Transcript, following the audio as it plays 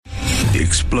The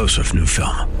explosive new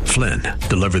film, Flynn,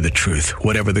 deliver the truth,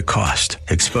 whatever the cost,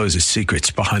 exposes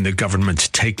secrets behind the government's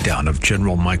takedown of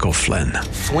General Michael Flynn.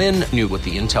 Flynn knew what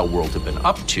the intel world had been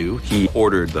up to. He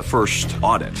ordered the first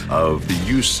audit of the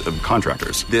use of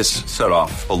contractors. This set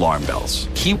off alarm bells.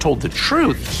 He told the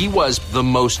truth. He was the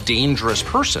most dangerous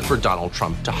person for Donald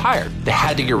Trump to hire. They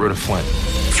had to get rid of Flynn.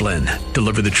 Flynn,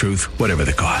 deliver the truth, whatever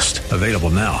the cost. Available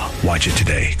now. Watch it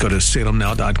today. Go to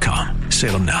salemnow.com.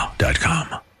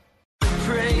 salemnow.com.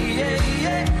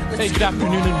 Hey, good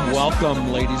afternoon and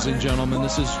welcome, ladies and gentlemen.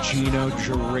 This is Gino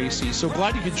Geraci. So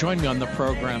glad you could join me on the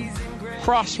program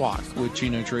Crosswalk with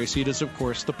Gino Geraci. It is, of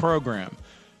course, the program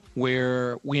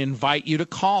where we invite you to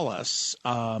call us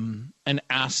and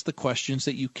ask the questions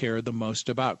that you care the most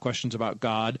about, questions about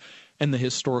God and the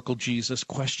historical Jesus,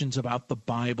 questions about the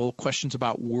Bible, questions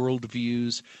about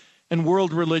worldviews and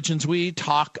world religions. We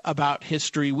talk about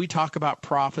history. We talk about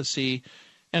prophecy.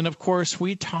 And, of course,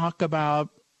 we talk about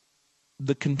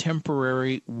the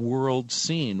contemporary world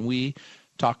scene. We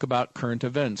talk about current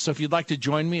events. So if you'd like to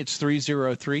join me, it's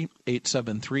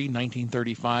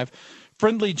 303-873-1935.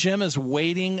 Friendly Jim is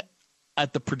waiting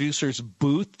at the producer's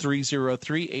booth,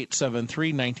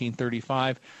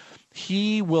 303-873-1935.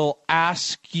 He will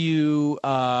ask you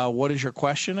what is your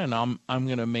question, and I'm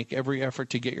going to make every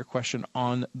effort to get your question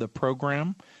on the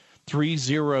program.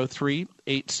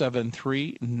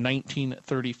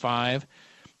 303-873-1935.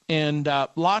 And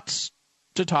lots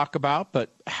to talk about,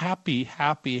 but happy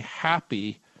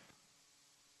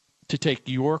to take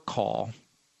your call.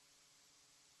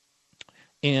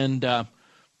 And there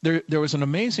was an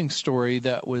amazing story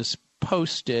that was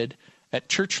posted at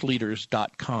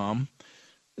churchleaders.com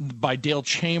by Dale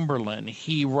Chamberlain.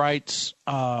 He writes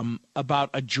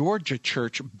about a Georgia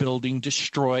church building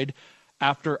destroyed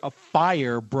after a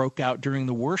fire broke out during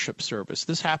the worship service.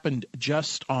 This happened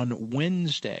just on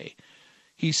Wednesday.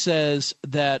 He says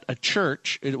that a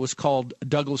church, it was called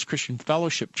Douglas Christian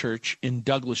Fellowship Church in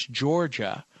Douglas,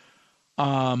 Georgia,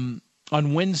 on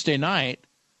Wednesday night,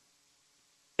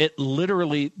 it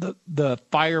literally, the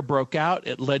fire broke out.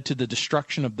 It led to the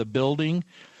destruction of the building.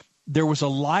 There was a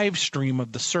live stream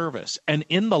of the service. And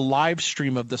in the live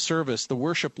stream of the service, the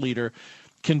worship leader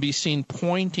can be seen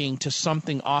pointing to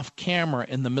something off camera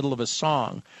in the middle of a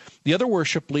song. The other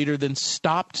worship leader then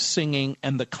stopped singing,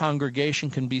 and the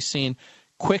congregation can be seen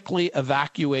quickly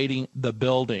evacuating the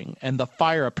building. And the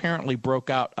fire apparently broke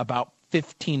out about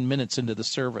 15 minutes into the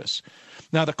service.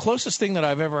 Now, the closest thing that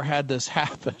I've ever had this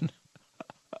happen,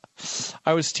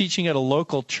 I was teaching at a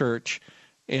local church,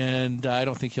 and I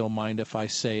don't think he'll mind if I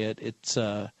say it. It's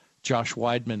Josh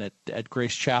Weidman at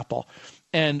Grace Chapel.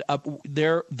 And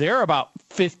they're about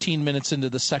 15 minutes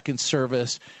into the second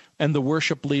service, and the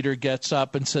worship leader gets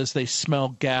up and says they smell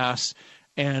gas,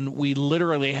 and we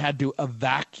literally had to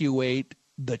evacuate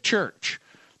the church,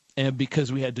 and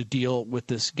because we had to deal with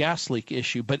this gas leak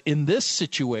issue. But in this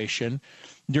situation,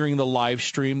 during the live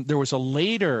stream, there was a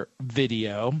later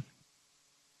video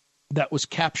that was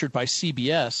captured by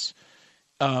CBS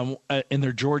in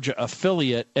their Georgia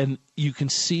affiliate, and you can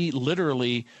see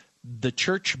literally the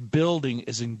church building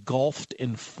is engulfed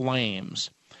in flames.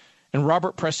 And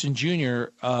Robert Preston Jr.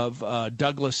 of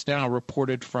Douglas Now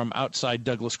reported from outside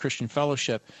Douglas Christian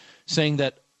Fellowship saying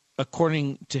that,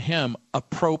 according to him, a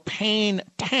propane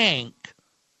tank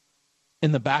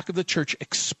in the back of the church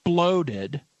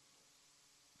exploded,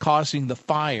 causing the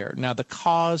fire. Now, the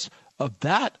cause of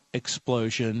that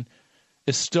explosion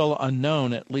is still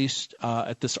unknown, at least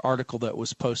at this article that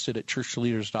was posted at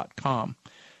churchleaders.com.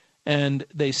 And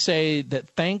they say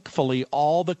that thankfully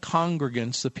all the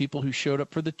congregants, the people who showed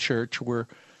up for the church, were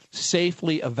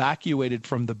safely evacuated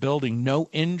from the building. No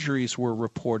injuries were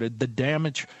reported. The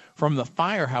damage from the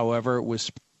fire, however, was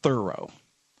thorough.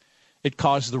 It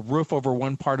caused the roof over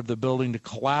one part of the building to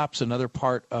collapse, another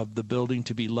part of the building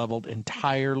to be leveled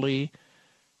entirely.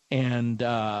 And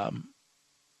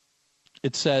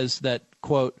it says that,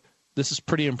 quote, "This is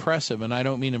pretty impressive, and I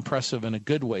don't mean impressive in a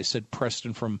good way," said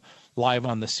Preston from Live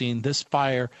on the Scene. "This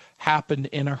fire happened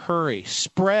in a hurry,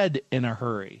 spread in a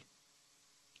hurry,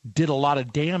 did a lot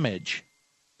of damage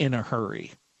in a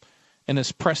hurry." And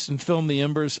as Preston filmed the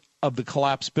embers of the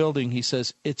collapsed building, he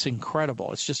says, it's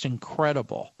incredible. It's just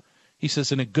incredible. He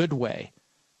says, in a good way,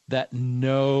 that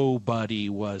nobody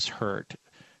was hurt.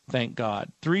 Thank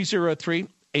God.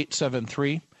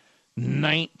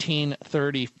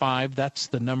 303-873-1935. That's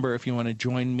the number if you want to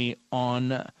join me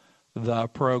on the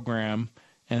program.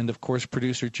 And, of course,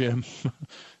 producer Jim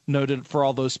noted for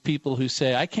all those people who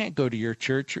say, I can't go to your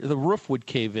church, the roof would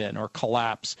cave in or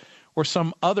collapse. or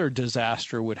some other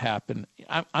disaster would happen.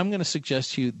 I'm going to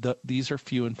suggest to you that these are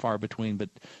few and far between, but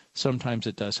sometimes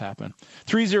it does happen.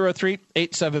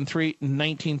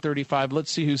 303-873-1935.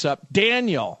 Let's see who's up.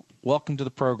 Daniel, welcome to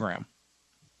the program.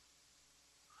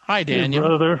 Hi, Daniel. Hey,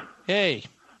 brother. Hey.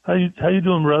 How you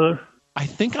doing, brother? I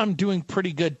think I'm doing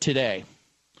pretty good today.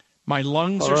 My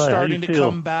lungs are starting to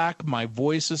come back. My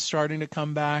voice is starting to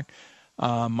come back.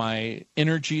 My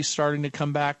energy is starting to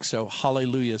come back. So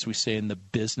hallelujah, as we say in the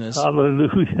business.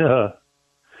 Hallelujah.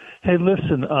 Hey,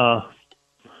 listen,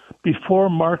 before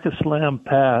Marcus Lamb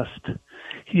passed,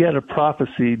 he had a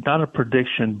prophecy, not a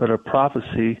prediction, but a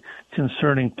prophecy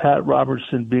concerning Pat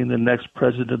Robertson being the next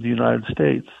president of the United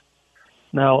States.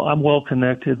 Now, I'm well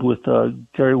connected with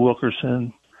Gary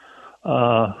Wilkerson,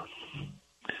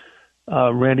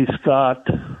 Randy Scott,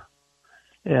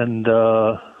 and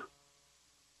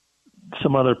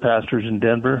some other pastors in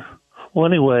Denver. Well,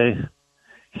 anyway,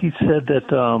 he said that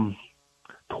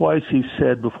twice he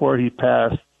said before he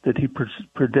passed that he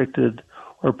predicted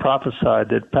or prophesied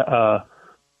that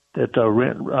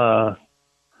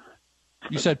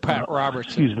you said Pat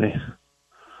Robertson. Excuse me.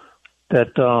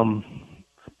 That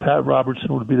Pat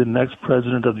Robertson would be the next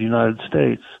president of the United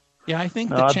States. Yeah, I think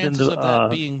the chances of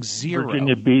that being zero.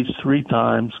 Virginia Beach 3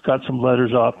 times, got some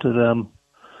letters off to them,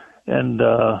 and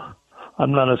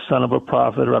I'm not a son of a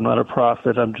prophet, or I'm not a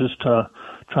prophet. I'm just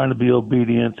trying to be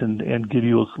obedient and give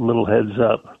you a little heads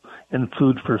up and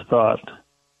food for thought.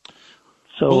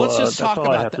 So well, let's just talk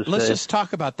about that. Let's just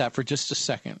talk about that for just a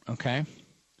second, okay?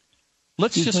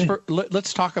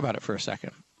 Let's talk about it for a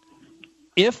second.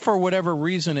 If for whatever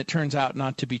reason it turns out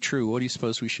not to be true, what do you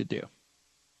suppose we should do?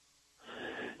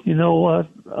 You know what,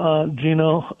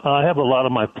 Gino? I have a lot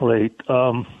on my plate.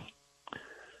 I'm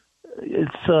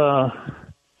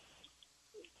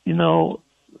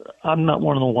not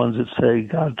one of the ones that say,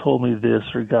 God told me this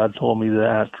or God told me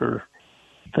that or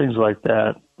things like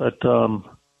that. But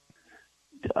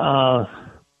I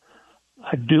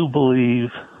do believe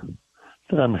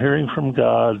that I'm hearing from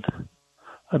God.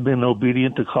 I've been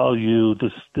obedient to call you.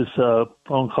 This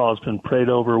phone call has been prayed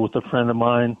over with a friend of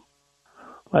mine.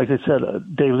 Like I said,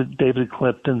 David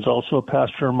Clifton's also a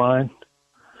pastor of mine.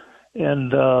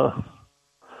 And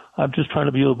I'm just trying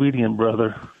to be obedient,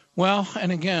 brother. Well,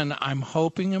 and again, I'm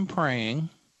hoping and praying,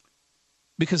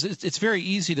 because it's very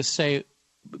easy to say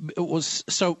it was.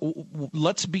 So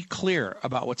let's be clear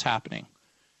about what's happening.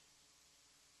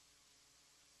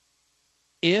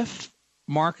 If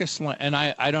Marcus, and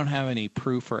I don't have any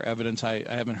proof or evidence. I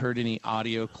haven't heard any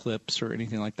audio clips or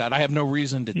anything like that. I have no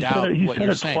reason to doubt what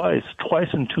you're saying. He said it twice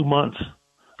in 2 months.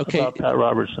 Okay, about Pat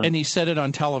Robertson. And he said it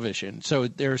on television. So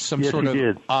there's some sort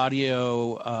of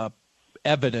audio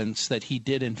evidence that he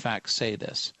did in fact say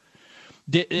this.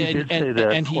 He did say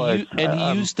that twice.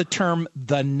 He used the term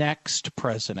 "the next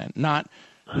president," not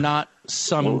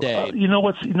someday. Well, you know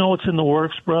what's in the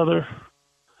works, brother?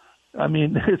 I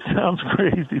mean, it sounds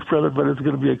crazy, brother, but it's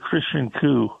going to be a Christian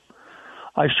coup.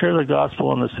 I share the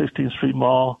gospel on the 16th Street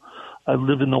Mall. I've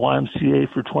lived in the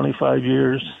YMCA for 25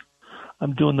 years.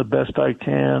 I'm doing the best I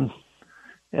can,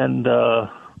 and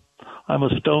I'm a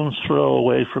stone's throw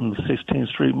away from the 16th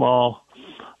Street Mall.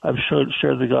 I've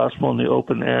shared the gospel in the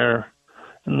open air,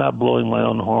 and not blowing my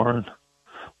own horn,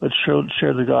 but shared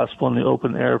the gospel in the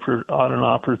open air on and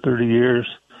off for 30 years.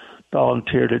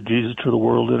 Volunteered at Jesus to the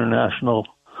World International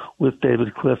with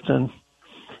David Clifton.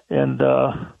 And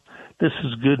this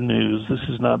is good news. This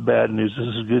is not bad news. This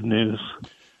is good news.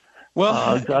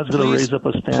 Well, God's going to raise up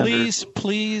a standard.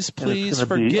 Please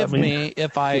forgive me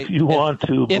if you want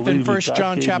to. If in 1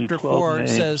 John chapter 4 it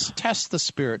says, test the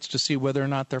spirits to see whether or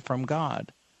not they're from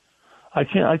God. I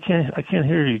can't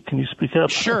hear you. Can you speak up?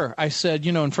 Sure. I said,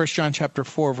 in 1 John chapter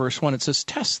 4, verse 1, it says,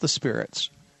 test the spirits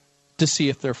to see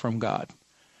if they're from God.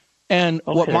 And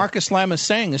what Marcus Lamb is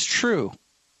saying is true,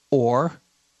 or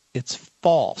it's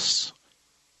false.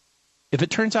 If it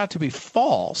turns out to be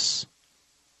false,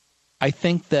 I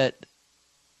think that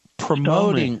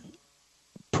promoting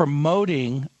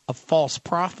a false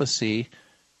prophecy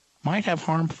might have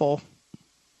harmful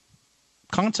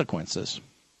consequences.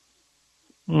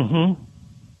 Mm-hmm.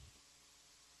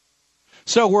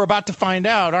 So we're about to find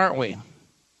out, aren't we?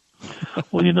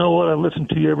 Well, you know what? I listen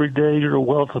to you every day. You're a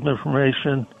wealth of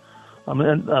information. I'm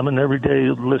an everyday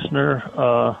listener.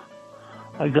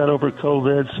 I got over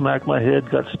COVID, smacked my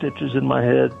head, got stitches in my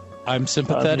head. I'm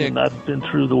sympathetic. I've been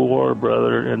through the war,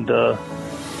 brother, and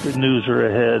good news are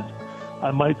ahead.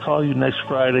 I might call you next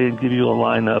Friday and give you a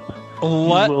lineup.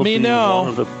 Let me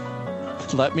know.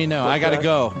 Let me know. I got to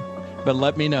go, but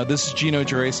let me know. This is Gino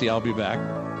Geraci. I'll be back.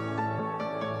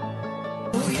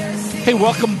 Hey,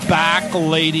 welcome back,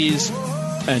 ladies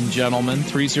and gentlemen.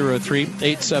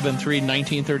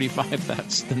 303-873-1935.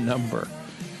 That's the number.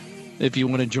 If you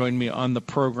want to join me on the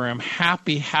program,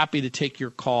 happy to take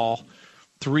your call.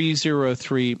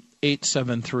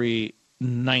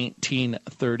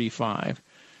 303-873-1935.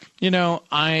 You know,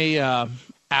 I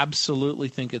absolutely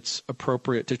think it's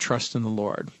appropriate to trust in the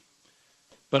Lord.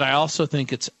 But I also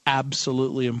think it's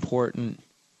absolutely important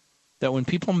that when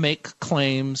people make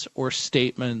claims or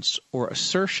statements or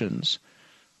assertions,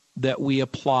 that we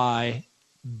apply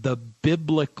the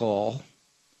biblical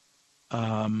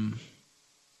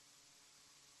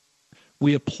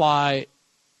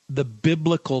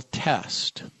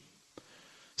test.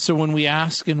 So when we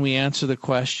ask and we answer the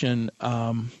question,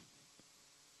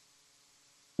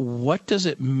 what does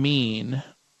it mean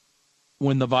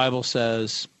when the Bible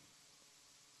says,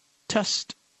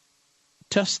 test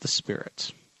the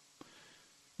spirits?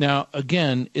 Now,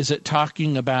 again, is it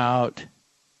talking about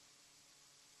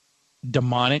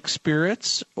demonic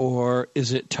spirits, or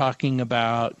is it talking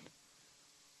about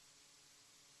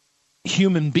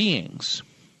human beings?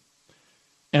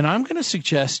 And I'm going to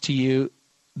suggest to you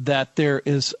that there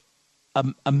is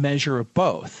a measure of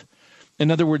both.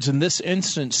 In other words, in this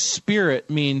instance,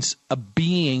 spirit means a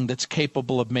being that's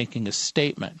capable of making a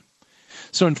statement.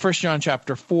 So in 1 John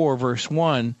chapter 4, verse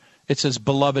 1, it says,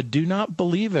 "Beloved, do not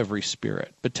believe every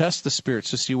spirit, but test the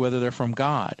spirits to see whether they're from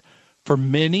God. For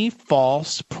many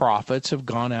false prophets have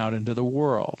gone out into the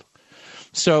world."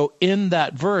 So in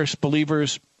that verse,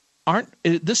 believers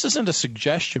this isn't a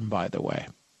suggestion, by the way.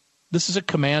 This is a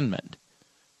commandment.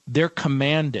 They're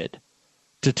commanded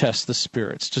to test the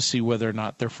spirits to see whether or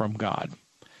not they're from God.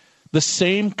 The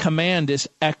same command is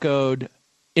echoed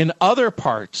in other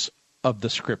parts of the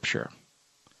Scripture.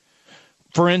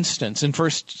 For instance, in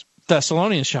 1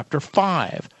 Thessalonians chapter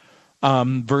 5,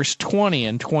 verse 20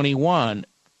 and 21,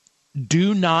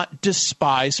 do not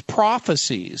despise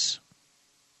prophecies.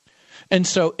 And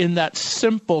so in that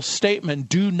simple statement,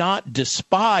 do not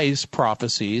despise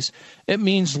prophecies, it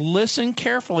means listen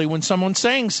carefully when someone's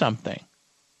saying something.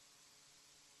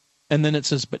 And then it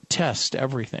says, but test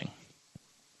everything.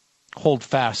 Hold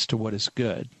fast to what is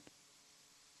good.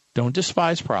 Don't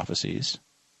despise prophecies.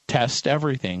 Test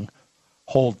everything.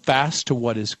 Hold fast to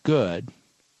what is good.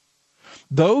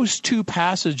 Those two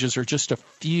passages are just a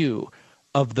few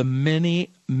of the many,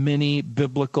 many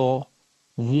biblical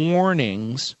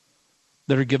warnings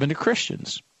that are given to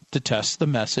Christians to test the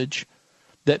message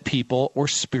that people or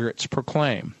spirits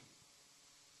proclaim.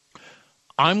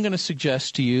 I'm going to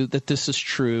suggest to you that this is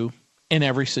true in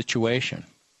every situation.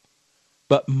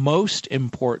 But most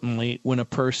importantly, when a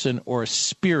person or a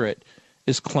spirit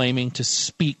is claiming to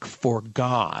speak for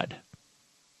God.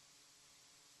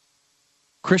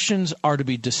 Christians are to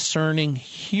be discerning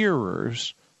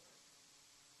hearers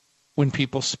when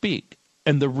people speak.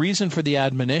 And the reason for the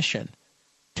admonition,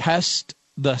 test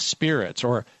the spirits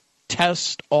or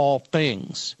test all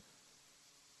things,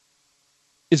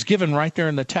 is given right there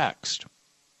in the text.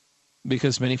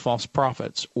 Because many false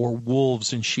prophets or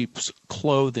wolves in sheep's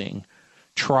clothing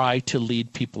try to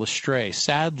lead people astray.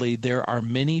 Sadly, there are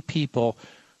many people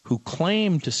who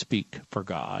claim to speak for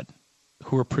God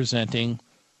who are presenting,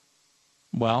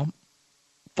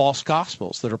 false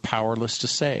gospels that are powerless to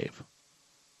save.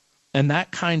 And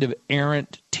that kind of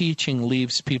errant teaching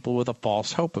leaves people with a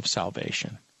false hope of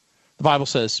salvation. The Bible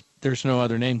says there's no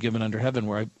other name given under heaven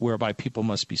whereby people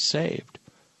must be saved.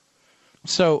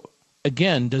 So,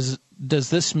 again, does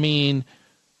this mean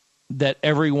that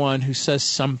everyone who says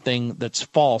something that's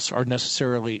false are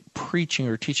necessarily preaching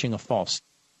or teaching a false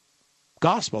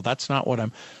gospel? That's not what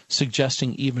I'm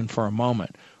suggesting even for a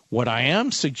moment. What I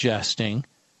am suggesting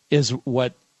is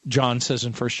what John says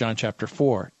in 1 John chapter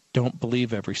 4. Don't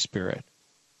believe every spirit.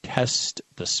 Test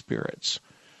the spirits.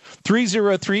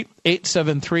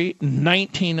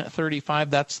 303-873-1935.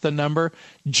 That's the number.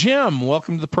 Jim,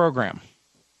 welcome to the program.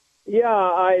 Yeah,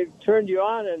 I turned you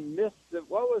on and missed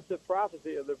what was the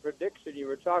prophecy or the prediction you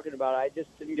were talking about? I just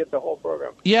didn't get the whole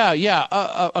program. Yeah.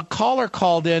 A caller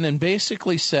called in and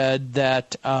basically said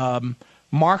that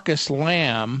Marcus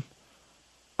Lamb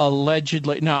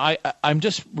allegedly. Now, I'm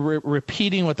just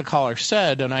repeating what the caller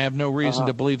said, and I have no reason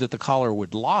to believe that the caller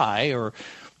would lie or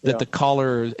that the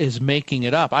caller is making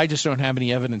it up. I just don't have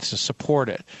any evidence to support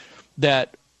it.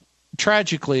 That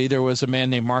tragically, there was a man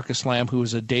named Marcus Lamb who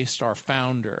was a Daystar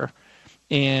founder,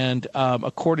 and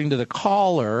according to the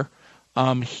caller,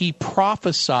 he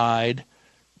prophesied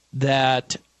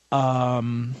that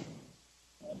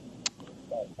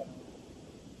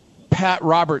Pat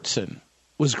Robertson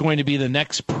was going to be the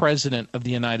next president of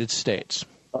the United States.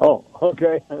 Oh,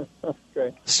 okay.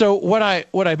 Okay. So what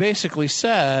I basically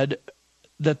said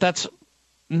that's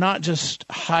not just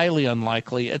highly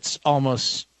unlikely, it's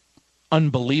almost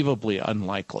unbelievably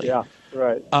unlikely. Yeah,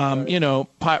 right. You know,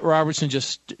 Pat Robertson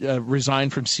just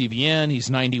resigned from CBN. He's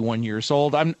 91 years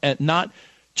old. I'm not,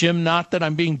 Jim, not that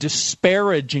I'm being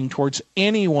disparaging towards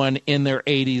anyone in their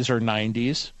 80s or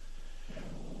 90s.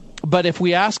 But if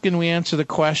we ask and we answer the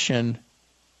question,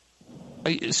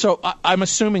 so I'm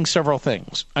assuming several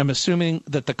things. I'm assuming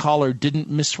that the caller didn't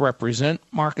misrepresent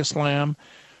Marcus Lamb,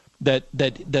 that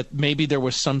maybe there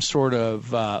was some sort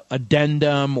of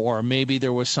addendum, or maybe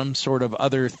there was some sort of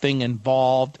other thing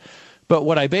involved. But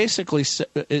what I basically said,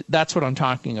 that's what I'm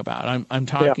talking about. I'm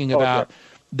talking about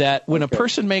that when a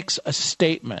person makes a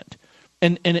statement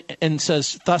and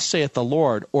says, "Thus saith the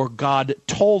Lord," or "God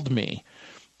told me,"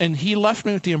 and he left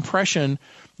me with the impression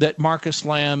that Marcus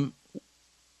Lamb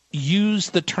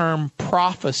used the term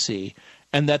prophecy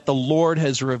and that the Lord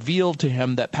has revealed to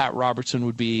him that Pat Robertson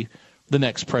would be the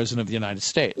next president of the United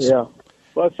States. Yeah.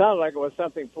 Well, it sounded like it was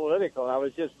something political. I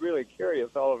was just really curious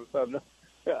all of a sudden.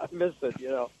 I missed it, you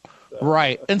know. So,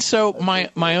 right. And so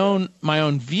my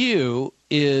own view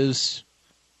is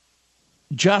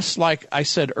just like I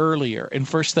said earlier in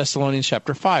 1 Thessalonians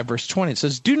chapter 5, verse 20. It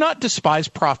says, "Do not despise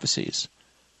prophecies,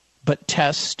 but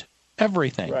test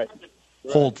everything. Right.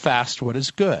 Hold fast what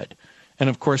is good." And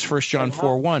of course, 1 John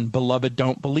 4:1, "Beloved,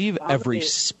 don't believe every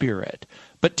spirit,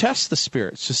 but test the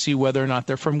spirits to see whether or not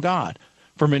they're from God.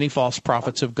 For many false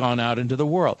prophets have gone out into the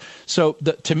world." So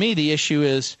to me, the issue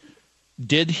is,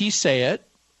 did he say it?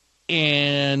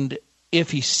 And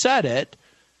if he said it,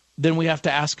 then we have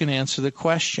to ask and answer the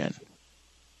question.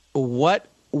 What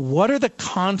are the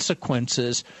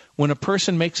consequences when a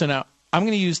person makes I'm going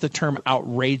to use the term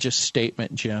outrageous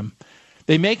statement, Jim.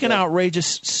 They make an outrageous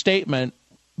statement,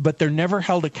 but they're never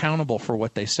held accountable for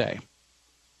what they say.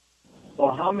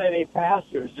 Well, how many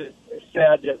pastors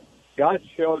said that God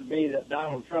showed me that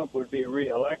Donald Trump would be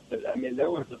reelected? I mean, there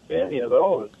was many of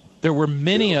those. There were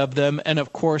many of them, and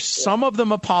of course, some of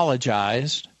them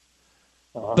apologized,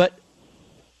 but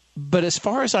as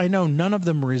far as I know, none of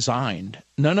them resigned.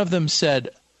 None of them said,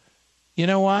 "You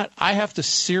know what? I have to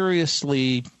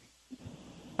seriously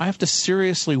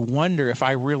wonder if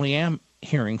I really am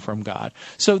hearing from God."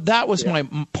 So that was my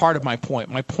part of my point.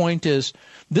 My point is,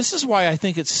 this is why I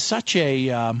think it's such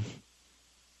a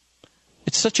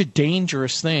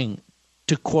dangerous thing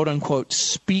to quote unquote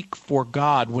speak for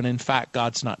God when in fact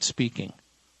God's not speaking.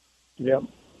 Yep.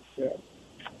 Yeah.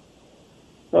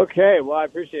 Okay. Well, I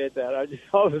appreciate that. I just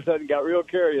all of a sudden got real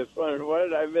curious. Wondering, what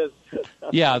did I miss?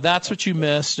 Yeah, that's what you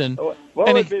missed. And what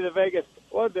would be the Vegas?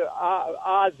 What are the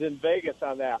odds in Vegas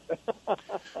on that?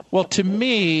 Well, to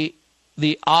me,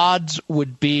 the odds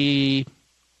would be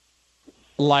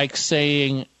like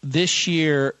saying this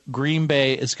year Green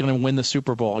Bay is going to win the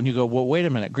Super Bowl. And you go, well, wait a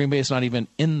minute. Green Bay is not even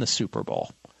in the Super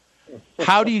Bowl.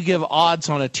 How do you give odds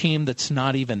on a team that's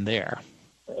not even there?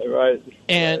 Right.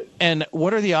 And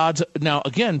what are the odds? Now,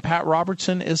 again, Pat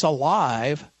Robertson is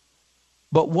alive.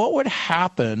 But what would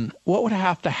happen? What would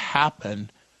have to happen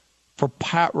for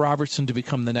Pat Robertson to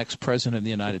become the next president of the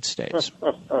United States?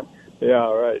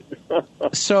 Yeah, right.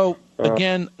 So,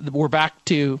 again, we're back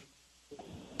to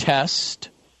test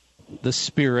the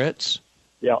spirits.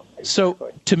 Yeah. Exactly.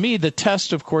 So, to me, the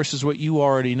test, of course, is what you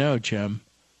already know, Jim.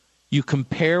 You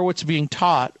compare what's being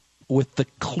taught with the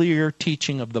clear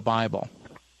teaching of the Bible.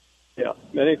 Yeah.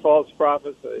 Many false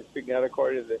prophets, they speak not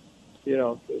according to the,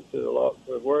 to the law,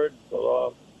 the word, the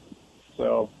law.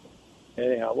 So,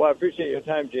 anyhow, well, I appreciate your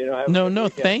time, Gino. No,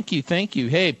 thank you.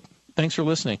 Hey, thanks for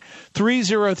listening.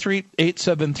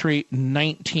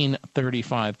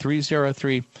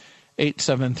 303-873-1935.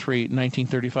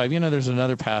 303-873-1935. There's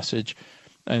another passage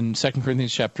in 2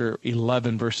 Corinthians chapter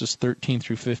 11, verses 13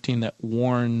 through 15 that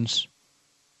warns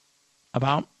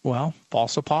about,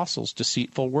 false apostles,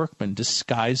 deceitful workmen,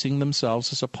 disguising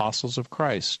themselves as apostles of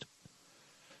Christ.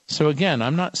 So again,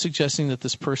 I'm not suggesting that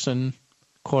this person,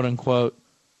 quote unquote,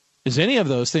 is any of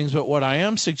those things, but what I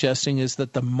am suggesting is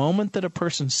that the moment that a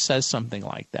person says something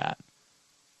like that,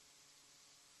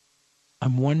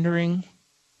 I'm wondering,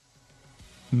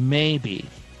 maybe,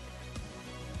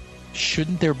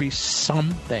 shouldn't there be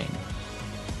something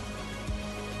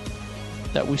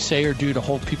that we say or do to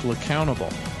hold people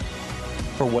accountable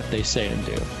for what they say and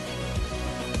do?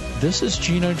 This is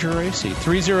Gino Geraci,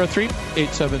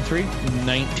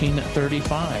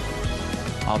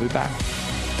 303-873-1935. I'll be back.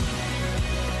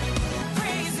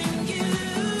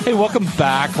 Hey, welcome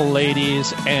back,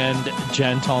 ladies and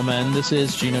gentlemen. This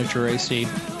is Gino Geraci.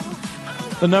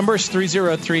 The number is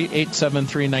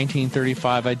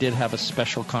 303-873-1935. I did have a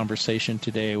special conversation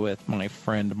today with my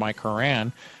friend Mike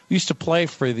Horan. We used to play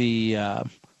for the,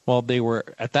 they were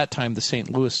at that time the St.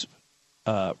 Louis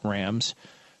Rams.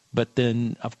 But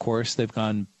then, of course, they've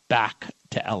gone back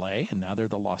to L.A., and now they're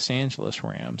the Los Angeles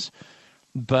Rams.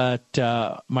 But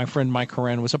my friend Mike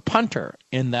Horan was a punter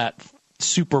in that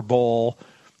Super Bowl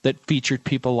that featured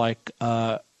people like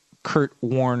Kurt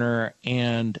Warner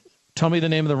and tell me the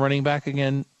name of the running back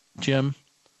again, Jim.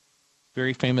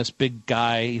 Very famous big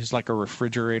guy. He's like a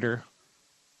refrigerator.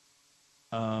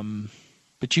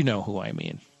 But you know who I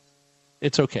mean.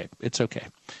 It's okay. It's okay.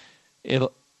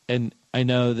 And I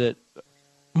know that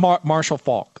Marshall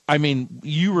Faulk. I mean,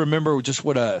 you remember just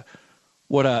what a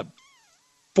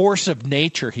force of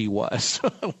nature he was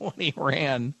when he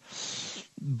ran.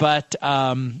 But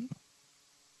and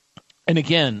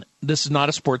again, this is not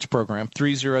a sports program.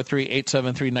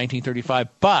 303-873-1935.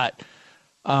 But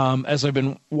as I've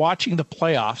been watching the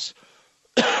playoffs,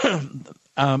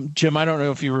 Jim, I don't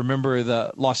know if you remember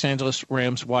the Los Angeles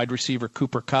Rams wide receiver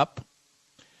Cooper Kupp.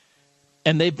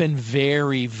 And they've been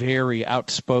very, very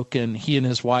outspoken, he and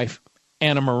his wife,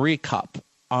 Anna Marie Kupp,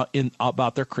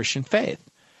 about their Christian faith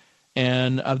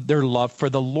and their love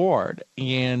for the Lord.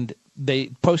 And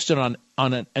they posted on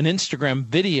an Instagram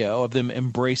video of them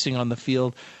embracing on the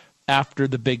field after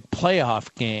the big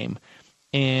playoff game.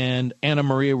 And Anna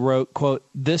Maria wrote, quote,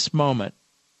 these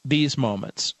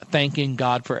moments, thanking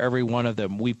God for every one of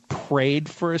them. We prayed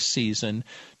for a season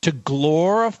to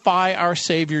glorify our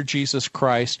Savior Jesus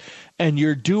Christ, and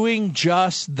you're doing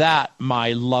just that,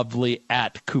 my lovely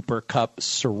at Cooper Kupp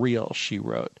surreal, she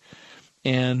wrote.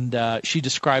 And she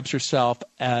describes herself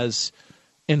as,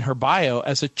 in her bio,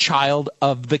 as a child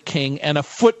of the King and a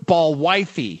football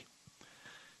wifey.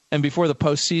 And before the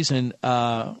postseason,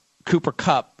 Cooper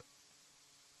Kupp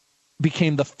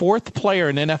became the fourth player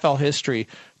in NFL history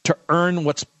to earn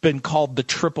what's been called the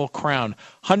Triple Crown.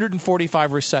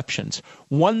 145 receptions,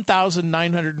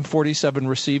 1,947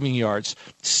 receiving yards,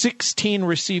 16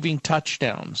 receiving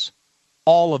touchdowns.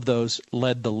 All of those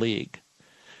led the league.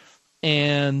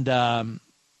 And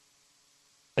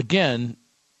again,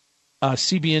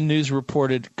 CBN News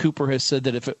reported Cooper has said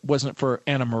that if it wasn't for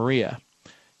Anna Maria,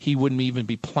 he wouldn't even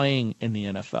be playing in the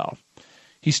NFL.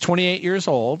 He's 28 years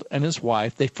old, and his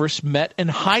wife, they first met in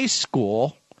high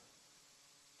school.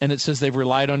 And it says they've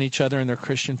relied on each other in their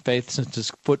Christian faith since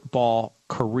his football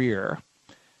career.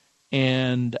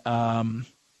 And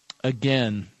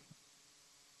again,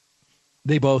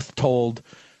 they both told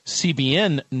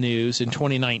CBN News in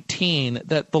 2019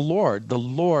 that the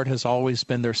Lord has always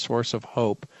been their source of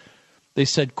hope. They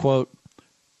said, quote,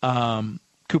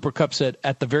 Cooper Kupp said,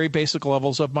 at the very basic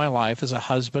levels of my life as a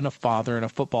husband, a father, and a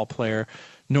football player,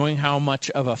 knowing how much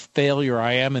of a failure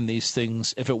I am in these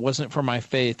things, if it wasn't for my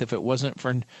faith, if it wasn't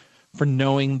for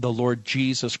knowing the Lord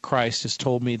Jesus Christ has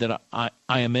told me that I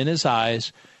am in his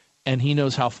eyes and he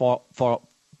knows how far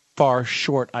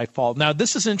short I fall. Now,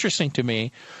 this is interesting to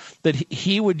me that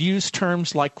he would use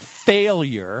terms like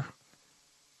failure.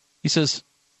 He says,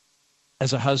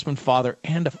 as a husband, father,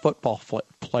 and a football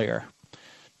player.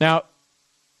 Now,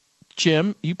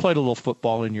 Jim, you played a little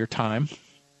football in your time.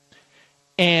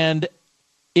 And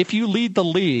if you lead the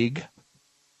league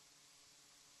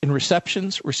in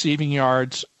receptions, receiving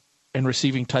yards, and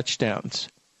receiving touchdowns,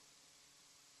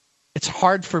 it's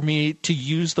hard for me to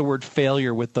use the word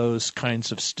failure with those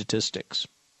kinds of statistics.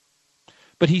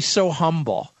 But he's so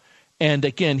humble. And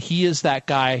again, he is that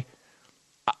guy.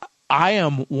 I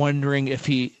am wondering if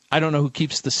I don't know who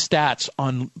keeps the stats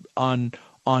on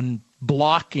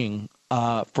blocking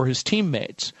for his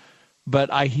teammates, but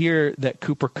I hear that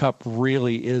Cooper Kupp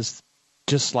really is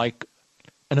just like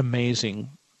an amazing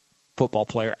football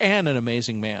player and an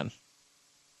amazing man.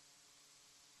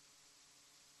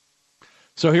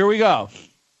 So here we go.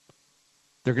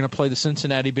 They're going to play the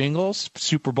Cincinnati Bengals,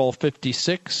 Super Bowl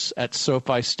 56 at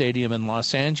SoFi Stadium in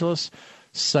Los Angeles,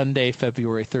 Sunday,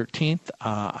 February 13th.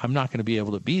 I'm not going to be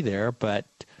able to be there, but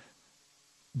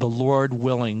the Lord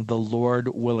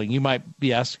willing. You might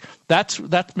be asked, that's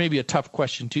maybe a tough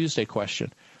question, Tuesday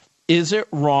question. Is it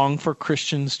wrong for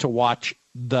Christians to watch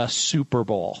the Super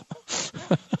Bowl?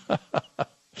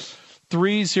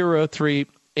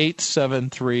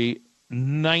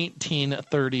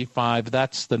 303-873-1935.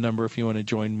 That's the number if you want to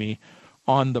join me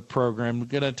on the program. We're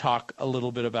going to talk a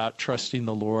little bit about trusting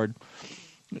the Lord.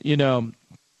 You know,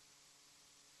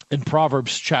 in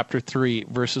Proverbs chapter 3,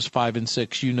 verses 5 and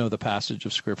 6, you know the passage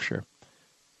of Scripture.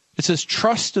 It says,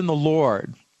 trust in the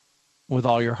Lord with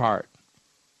all your heart.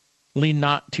 Lean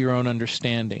not to your own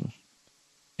understanding.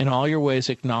 In all your ways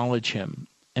acknowledge him,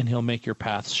 and he'll make your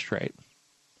path straight.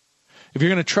 If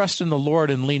you're going to trust in the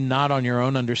Lord and lean not on your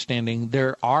own understanding,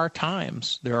 there are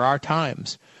times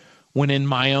when in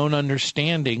my own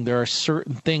understanding there are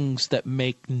certain things that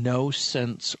make no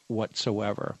sense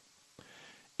whatsoever.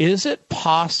 Is it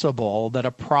possible that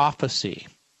a prophecy,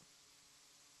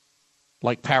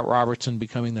 like Pat Robertson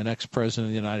becoming the next president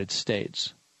of the United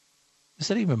States, is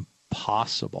that even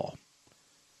possible?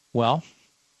 Well,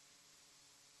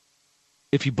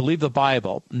 if you believe the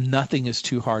Bible, nothing is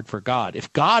too hard for God.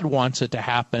 If God wants it to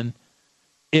happen,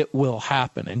 it will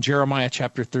happen. In Jeremiah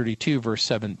chapter 32, verse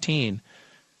 17,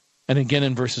 and again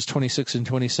in verses 26 and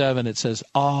 27, it says,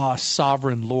 "Ah,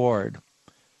 sovereign Lord,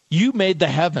 you made the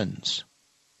heavens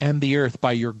and the earth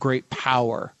by your great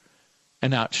power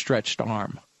and outstretched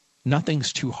arm.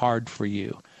 Nothing's too hard for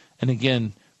you." And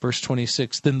again, verse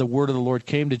 26, "Then the word of the Lord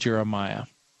came to Jeremiah.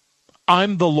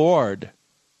 I'm the Lord,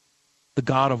 the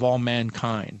God of all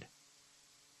mankind.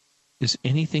 Is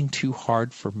anything too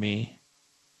hard for me?"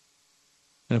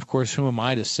 And of course, who am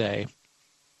I to say?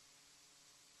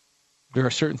 There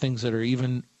are certain things that are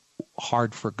even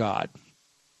hard for God.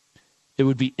 It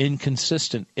would be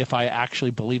inconsistent if I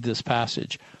actually believed this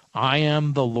passage. I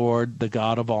am the Lord, the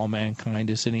God of all mankind.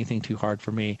 Is anything too hard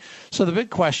for me? So the big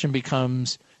question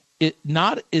becomes,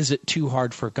 is it too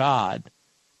hard for God?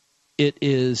 It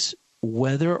is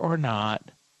whether or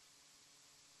not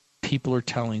people are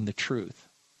telling the truth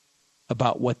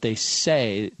about what they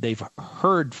say they've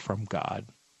heard from God.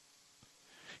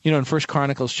 You know, in 1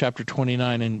 Chronicles chapter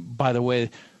 29, and by the way,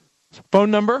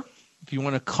 phone number, if you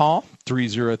want to call,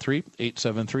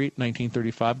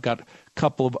 303-873-1935. Got a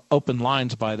couple of open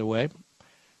lines, by the way.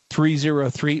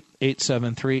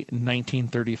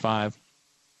 303-873-1935.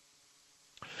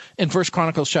 In 1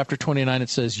 Chronicles chapter 29, it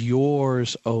says,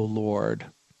 "Yours, O Lord,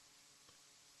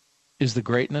 is the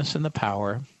greatness and the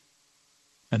power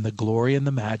and the glory and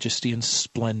the majesty and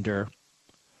splendor.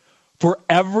 For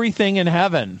everything in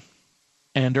heaven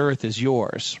and earth is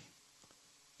yours.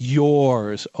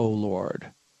 Yours, O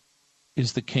Lord,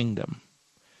 is the kingdom.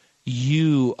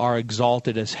 You are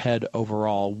exalted as head over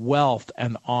all. Wealth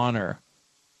and honor,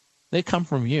 they come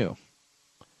from you.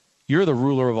 You're the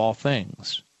ruler of all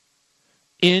things.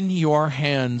 In your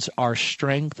hands are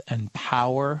strength and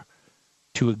power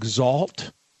to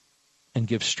exalt and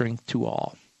give strength to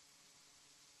all."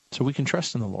 So we can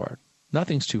trust in the Lord.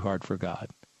 Nothing's too hard for God.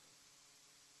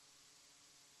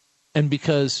 And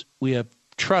because we have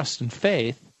trust and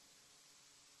faith,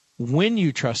 when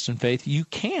you trust in faith, you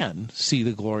can see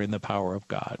the glory and the power of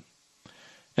God.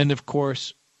 And of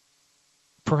course,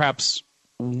 perhaps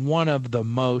one of the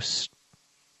most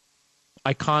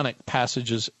iconic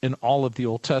passages in all of the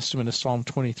Old Testament is Psalm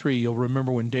 23. You'll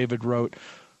remember when David wrote,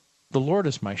 "The Lord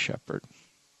is my shepherd."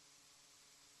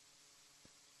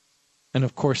 And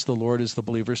of course, the Lord is the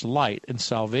believer's light and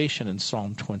salvation in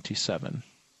Psalm 27.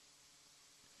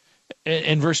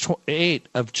 In verse 8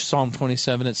 of Psalm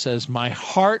 27, it says, "My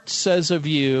heart says of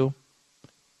you,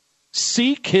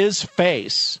 seek his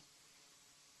face."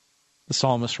 The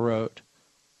psalmist wrote,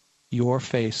 "Your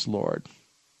face, Lord,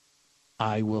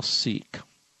 I will seek."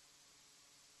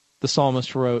 The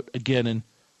psalmist wrote again in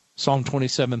Psalm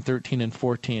 27, 13 and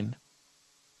 14,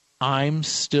 "I'm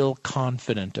still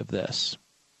confident of this.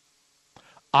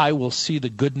 I will see the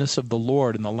goodness of the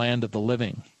Lord in the land of the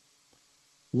living.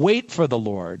 Wait for the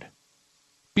Lord.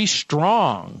 Be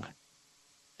strong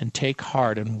and take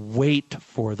heart and wait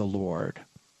for the Lord."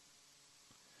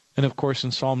 And of course,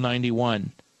 in Psalm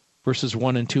 91, verses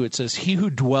 1 and 2, it says, "He who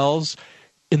dwells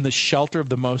in the shelter of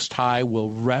the Most High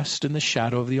will rest in the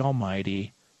shadow of the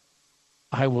Almighty.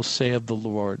 I will say of the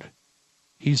Lord,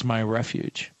 He's my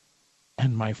refuge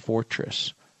and my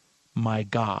fortress, my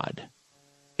God,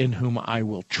 in whom I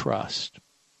will trust."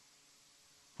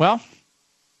 Well,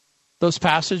 those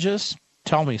passages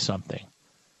tell me something.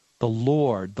 The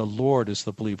Lord is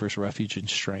the believer's refuge and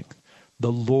strength.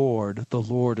 The Lord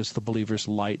is the believer's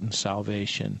light and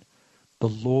salvation. The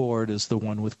Lord is the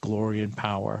one with glory and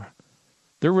power.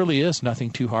 There really is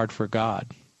nothing too hard for God.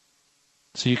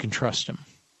 So you can trust him.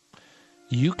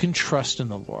 You can trust in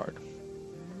the Lord.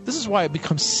 This is why it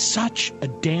becomes such a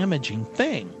damaging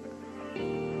thing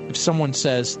if someone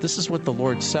says, "This is what the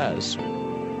Lord says,"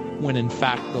 when in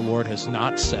fact the Lord has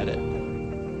not said it.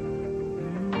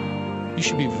 You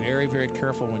should be very, very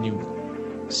careful when you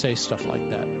say stuff like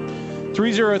that.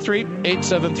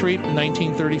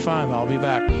 303-873-1935. I'll be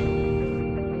back.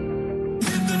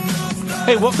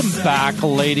 Hey, welcome back,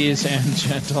 ladies and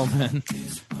gentlemen.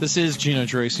 This is Gino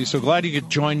Geraci. So glad you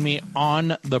could join me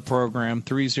on the program.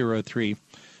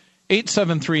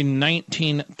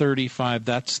 303-873-1935.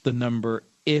 That's the number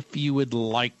if you would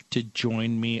like to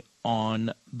join me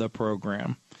on the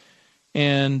program.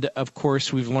 And, of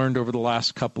course, we've learned over the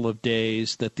last couple of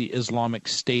days that the Islamic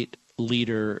State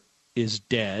leader is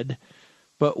dead.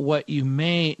 But what you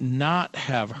may not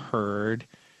have heard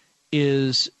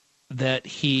is that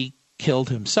he killed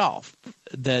himself,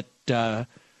 that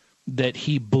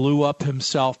he blew up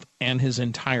himself and his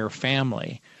entire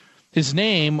family. His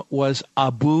name was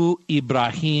Abu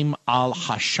Ibrahim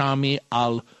al-Hashami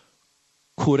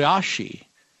al-Qurashi.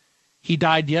 He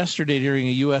died yesterday during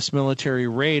a U.S. military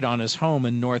raid on his home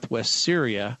in northwest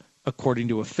Syria, according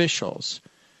to officials.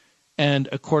 And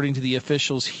according to the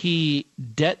officials, he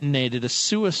detonated a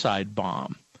suicide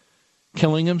bomb,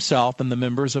 killing himself and the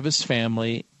members of his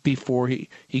family before he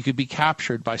could be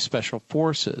captured by special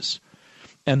forces.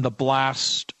 And the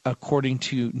blast, according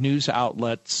to news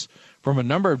outlets from a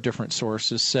number of different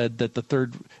sources, said that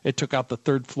it took out the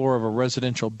third floor of a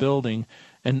residential building.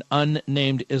 An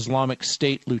unnamed Islamic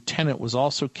State lieutenant was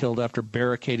also killed after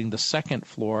barricading the second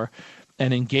floor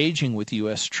and engaging with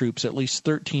U.S. troops. At least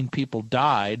 13 people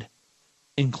died,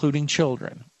 including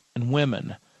children and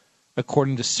women,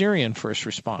 according to Syrian first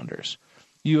responders.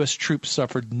 U.S. troops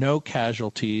suffered no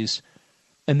casualties,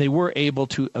 and they were able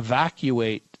to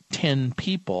evacuate 10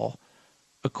 people,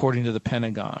 according to the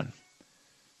Pentagon.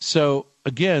 So,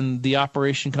 again, the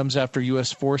operation comes after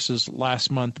U.S. forces last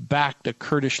month backed a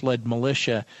Kurdish-led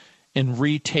militia in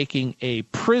retaking a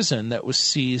prison that was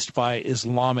seized by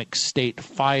Islamic State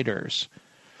fighters.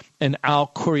 And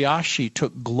al-Qurashi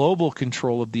took global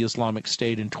control of the Islamic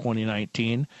State in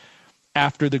 2019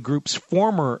 after the group's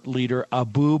former leader,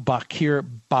 Abu Bakr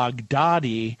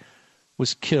Baghdadi,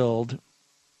 was killed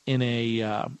in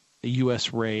a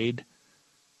U.S. raid.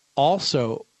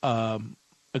 Also,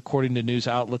 according to news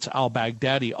outlets,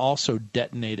 al-Baghdadi also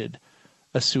detonated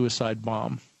a suicide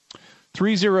bomb.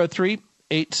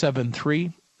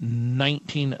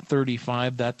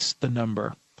 303-873-1935, that's the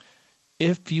number.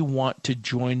 If you want to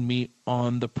join me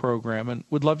on the program, and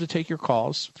would love to take your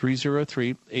calls,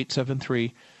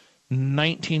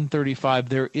 303-873-1935.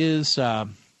 There is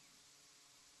an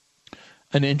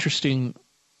interesting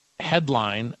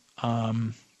headline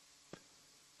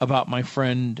about my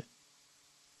friend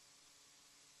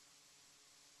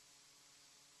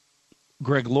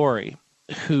Greg Laurie,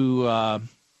 who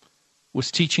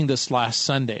was teaching this last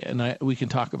Sunday, and we can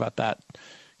talk about that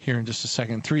here in just a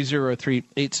second.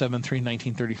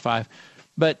 303-873-1935.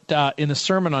 But in a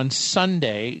sermon on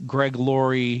Sunday, Greg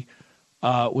Laurie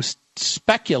was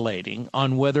speculating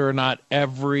on whether or not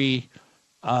every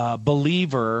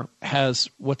believer has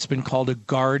what's been called a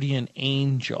guardian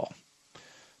angel,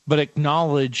 but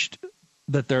acknowledged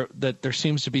that there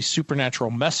seems to be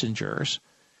supernatural messengers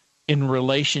in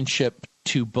relationship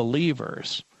to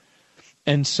believers.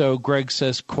 And so Greg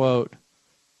says, quote,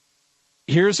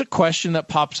 "Here's a question that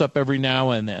pops up every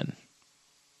now and then.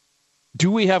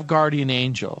 Do we have guardian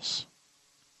angels?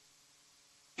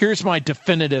 Here's my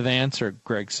definitive answer,"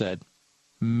 Greg said.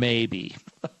 Maybe.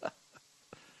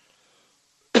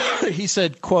 He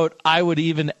said, quote, "I would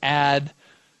even add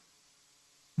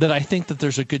that I think that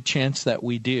there's a good chance that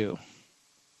we do."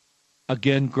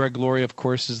 Again, Greg Laurie, of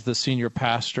course, is the senior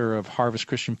pastor of Harvest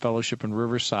Christian Fellowship in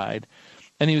Riverside,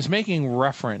 and he was making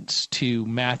reference to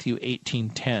Matthew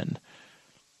 18:10,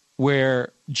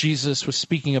 where Jesus was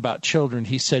speaking about children.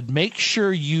 He said, "Make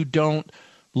sure you don't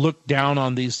look down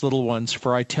on these little ones,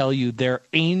 for I tell you, their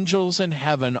angels in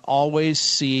heaven always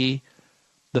see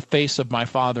the face of my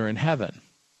Father in heaven."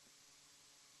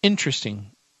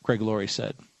 Interesting, Greg Laurie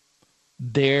said.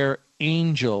 Their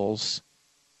angels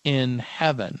in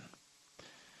heaven.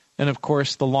 And of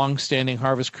course, the long-standing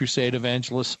Harvest Crusade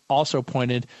evangelists also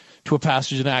pointed to a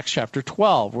passage in Acts chapter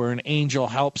 12, where an angel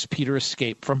helps Peter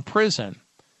escape from prison.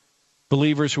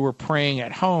 Believers who were praying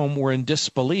at home were in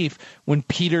disbelief when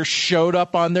Peter showed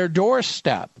up on their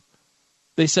doorstep.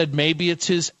 They said, maybe it's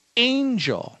his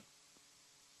angel.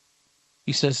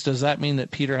 He says, does that mean that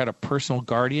Peter had a personal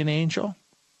guardian angel?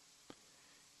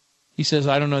 He says,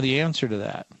 I don't know the answer to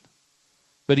that.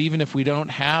 But even if we don't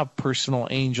have personal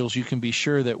angels, you can be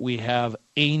sure that we have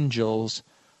angels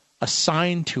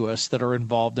assigned to us that are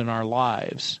involved in our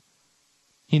lives.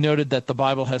 He noted that the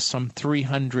Bible has some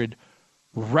 300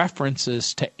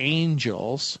 references to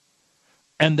angels,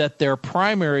 and that their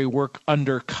primary work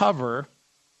undercover,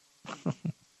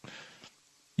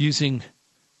 using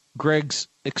Greg's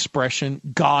expression,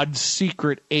 God's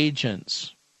secret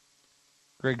agents.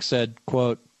 Greg said,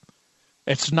 quote,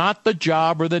 "It's not the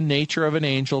job or the nature of an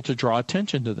angel to draw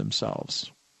attention to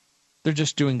themselves. They're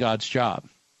just doing God's job.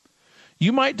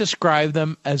 You might describe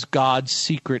them as God's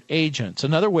secret agents.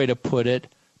 Another way to put it,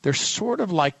 they're sort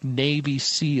of like Navy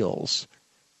SEALs.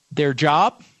 Their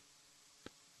job?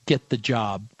 Get the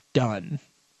job done."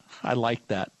 I like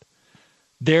that.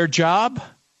 Their job?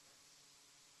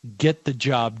 Get the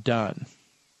job done.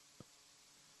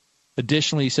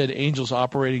 Additionally, he said angels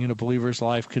operating in a believer's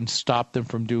life can stop them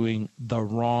from doing the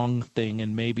wrong thing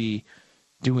and maybe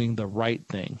doing the right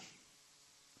thing.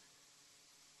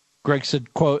 Greg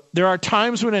said, quote, "There are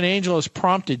times when an angel has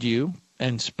prompted you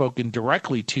and spoken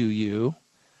directly to you.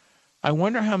 I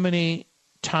wonder how many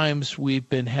times we've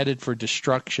been headed for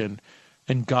destruction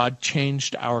and God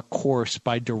changed our course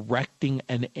by directing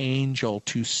an angel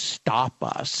to stop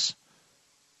us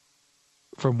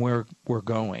from where we're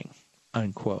going,"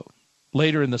 unquote.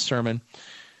 Later in the sermon,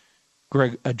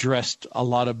 Greg addressed a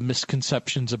lot of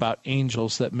misconceptions about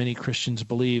angels that many Christians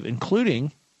believe,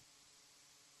 including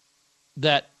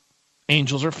that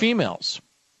angels are females.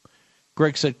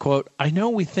 Greg said, quote, "I know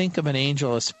we think of an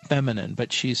angel as feminine,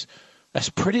 but she's as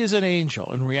pretty as an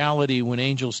angel. In reality, when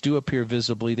angels do appear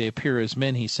visibly, they appear as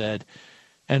men," he said.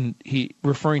 And he,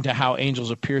 referring to how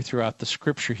angels appear throughout the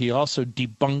scripture, he also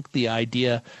debunked the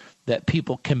idea that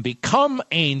people can become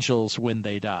angels when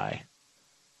they die.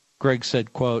 Greg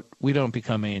said, quote, "We don't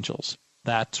become angels.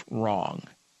 That's wrong.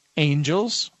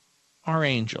 Angels are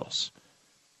angels.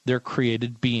 They're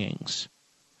created beings."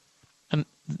 And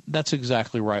that's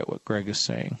exactly right what Greg is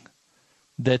saying.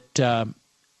 That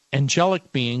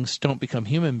angelic beings don't become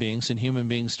human beings, and human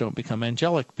beings don't become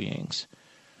angelic beings.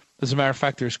 As a matter of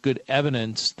fact, there's good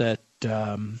evidence that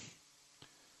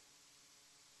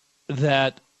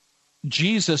that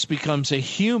Jesus becomes a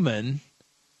human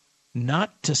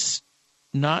not to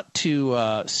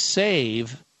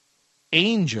save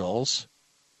angels,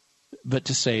 but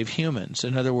to save humans.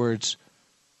 In other words,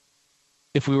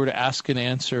 if we were to ask and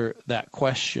answer that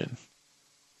question.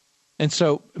 And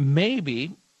so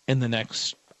maybe in the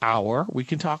next hour, we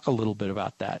can talk a little bit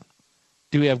about that.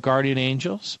 Do we have guardian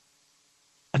angels?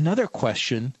 Another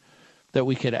question that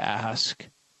we could ask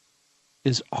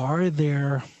is, are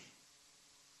there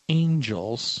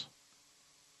angels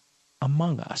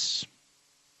among us?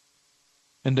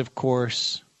 And of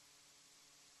course,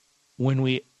 when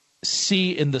we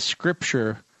see in the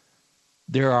scripture,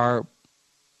 there are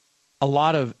a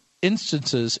lot of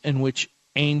instances in which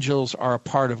angels are a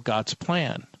part of God's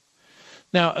plan.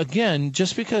 Now, again,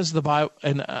 just because the Bible,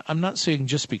 and I'm not saying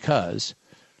just because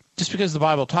the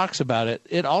Bible talks about it,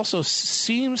 it also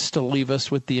seems to leave us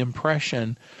with the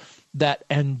impression that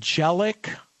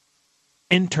angelic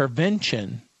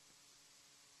intervention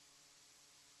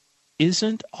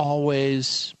isn't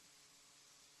always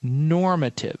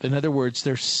normative. In other words,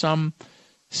 there's some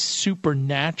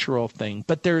supernatural thing,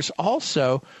 but there's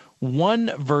also one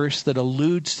verse that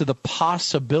alludes to the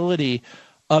possibility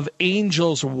of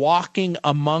angels walking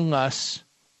among us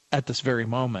at this very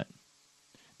moment.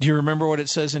 Do you remember what it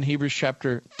says in Hebrews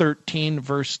chapter 13,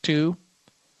 verse 2?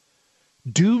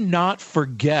 "Do not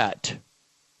forget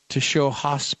to show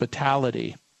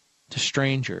hospitality to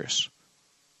strangers,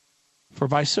 for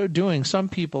by so doing, some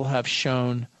people have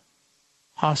shown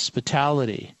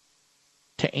hospitality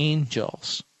to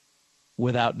angels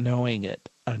without knowing it,"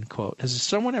 unquote. Has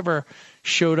someone ever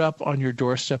showed up on your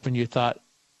doorstep and you thought,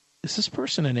 is this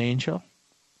person an angel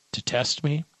to test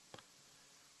me?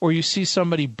 Or you see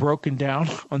somebody broken down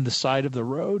on the side of the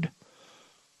road?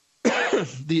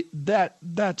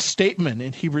 That statement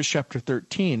in Hebrews chapter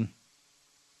 13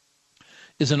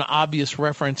 is an obvious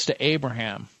reference to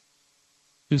Abraham,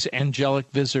 whose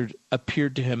angelic visitor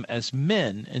appeared to him as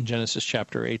men in Genesis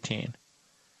chapter 18.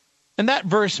 And that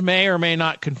verse may or may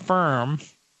not confirm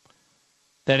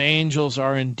that angels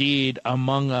are indeed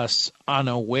among us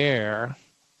unaware.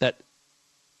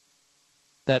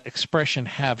 That expression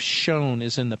 "have shown"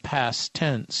 is in the past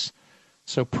tense,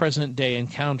 so present-day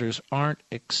encounters aren't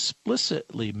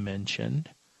explicitly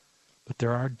mentioned, but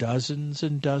there are dozens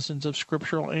and dozens of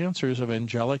scriptural answers of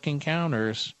angelic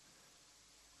encounters.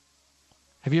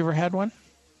 Have you ever had one?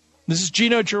 This is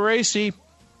Gino Geraci. In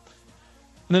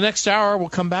the next hour, we'll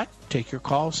come back, take your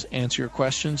calls, answer your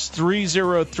questions.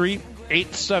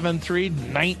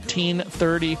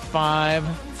 303-873-1935.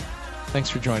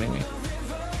 Thanks for joining me.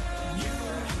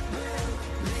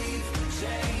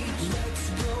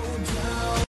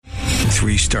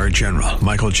 Three-star General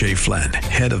Michael J. Flynn,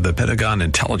 head of the Pentagon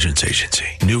Intelligence Agency,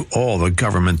 knew all the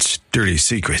government's dirty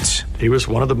secrets. He was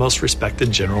one of the most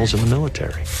respected generals in the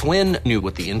military. Flynn knew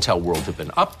what the intel world had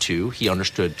been up to. He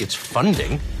understood its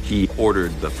funding. He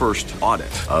ordered the first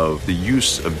audit of the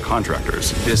use of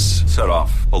contractors. This set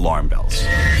off alarm bells.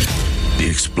 The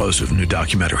explosive new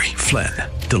documentary, Flynn,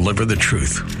 Deliver the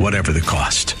Truth, Whatever the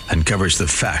Cost, uncovers the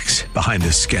facts behind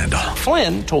this scandal.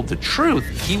 Flynn told the truth.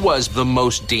 He was the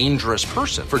most dangerous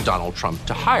person for Donald Trump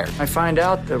to hire. I find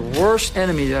out the worst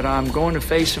enemy that I'm going to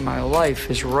face in my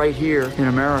life is right here in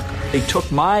America. They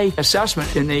took my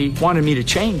assessment and they wanted me to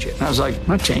change it. And I was like, I'm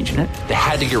not changing it. They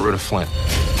had to get rid of Flynn.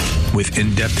 with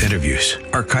in-depth interviews,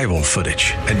 archival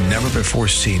footage, and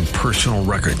never-before-seen personal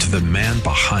records of the man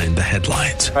behind the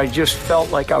headlines. I just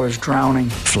felt like I was drowning.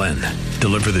 Flynn,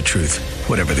 deliver the truth,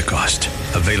 whatever the cost.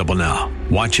 Available now.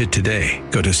 Watch it today.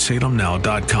 Go to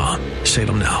salemnow.com.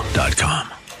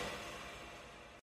 salemnow.com.